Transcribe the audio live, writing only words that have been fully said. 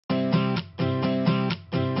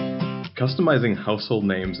Customizing household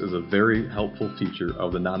names is a very helpful feature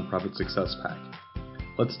of the Nonprofit Success Pack.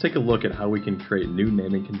 Let's take a look at how we can create new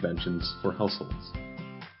naming conventions for households.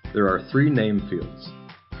 There are 3 name fields: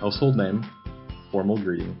 household name, formal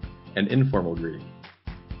greeting, and informal greeting.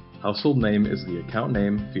 Household name is the account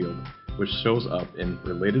name field which shows up in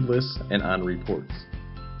related lists and on reports.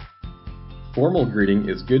 Formal greeting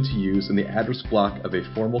is good to use in the address block of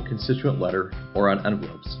a formal constituent letter or on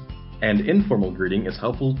envelopes. And informal greeting is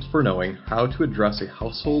helpful for knowing how to address a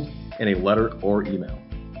household in a letter or email.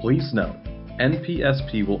 Please note,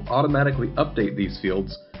 NPSP will automatically update these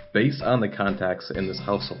fields based on the contacts in this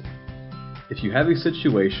household. If you have a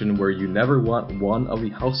situation where you never want one of the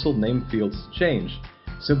household name fields to change,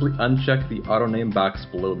 simply uncheck the auto name box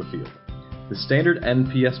below the field. The standard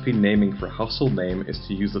NPSP naming for household name is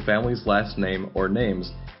to use the family's last name or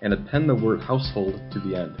names and append the word household to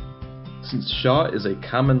the end. Since Shaw is a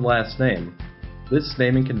common last name, this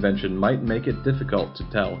naming convention might make it difficult to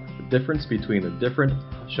tell the difference between the different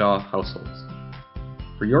Shaw households.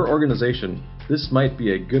 For your organization, this might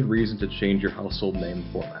be a good reason to change your household name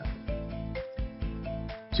format.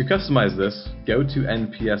 To customize this, go to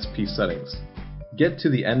NPSP settings. Get to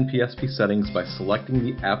the NPSP settings by selecting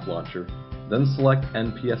the app launcher, then select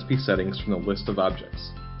NPSP settings from the list of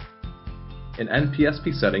objects. In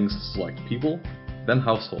NPSP settings, select people, then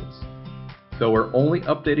households. Though we're only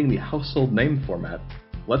updating the household name format,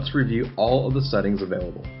 let's review all of the settings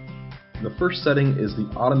available. The first setting is the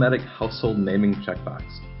automatic household naming checkbox.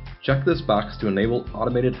 Check this box to enable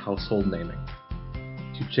automated household naming.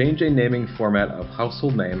 To change a naming format of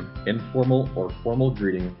household name, informal or formal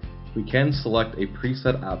greeting, we can select a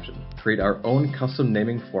preset option, create our own custom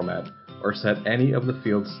naming format, or set any of the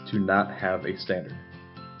fields to not have a standard.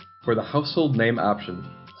 For the household name option,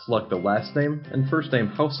 select the last name and first name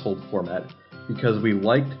household format because we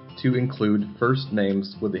liked to include first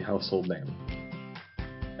names with the household name.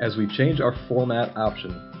 As we change our format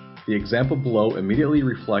option, the example below immediately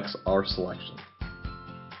reflects our selection.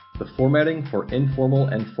 The formatting for informal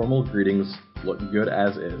and formal greetings look good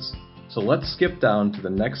as is, so let's skip down to the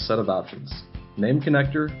next set of options: name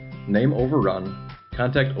connector, name overrun,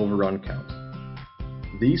 contact overrun count.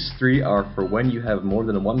 These 3 are for when you have more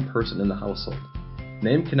than one person in the household.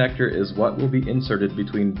 Name connector is what will be inserted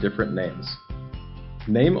between different names.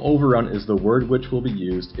 Name overrun is the word which will be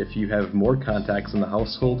used if you have more contacts in the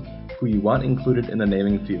household who you want included in the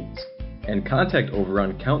naming fields. And contact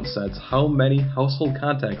overrun count sets how many household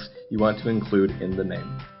contacts you want to include in the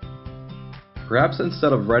name. Perhaps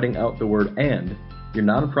instead of writing out the word "and," your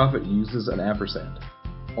nonprofit uses an ampersand.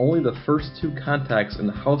 Only the first 2 contacts in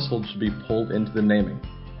the household should be pulled into the naming,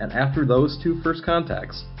 and after those 2 first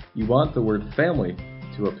contacts, you want the word family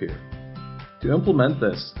to appear. To implement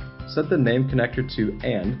this, set the name connector to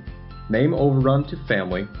 "and," name overrun to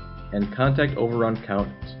family, and contact overrun count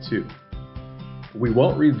to 2. We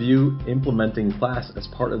won't review implementing class as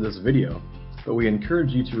part of this video, but we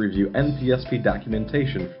encourage you to review NPSP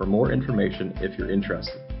documentation for more information if you're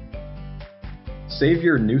interested. Save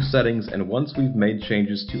your new settings, and once we've made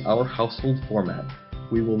changes to our household format,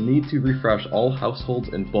 we will need to refresh all households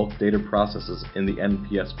and bulk data processes in the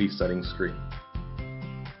NPSP settings screen.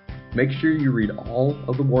 Make sure you read all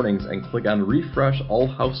of the warnings and click on Refresh All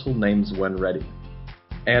Household Names when ready.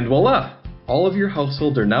 And voila! All of your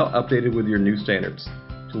households are now updated with your new standards.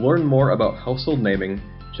 To learn more about household naming,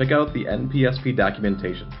 check out the NPSP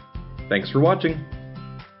documentation. Thanks for watching!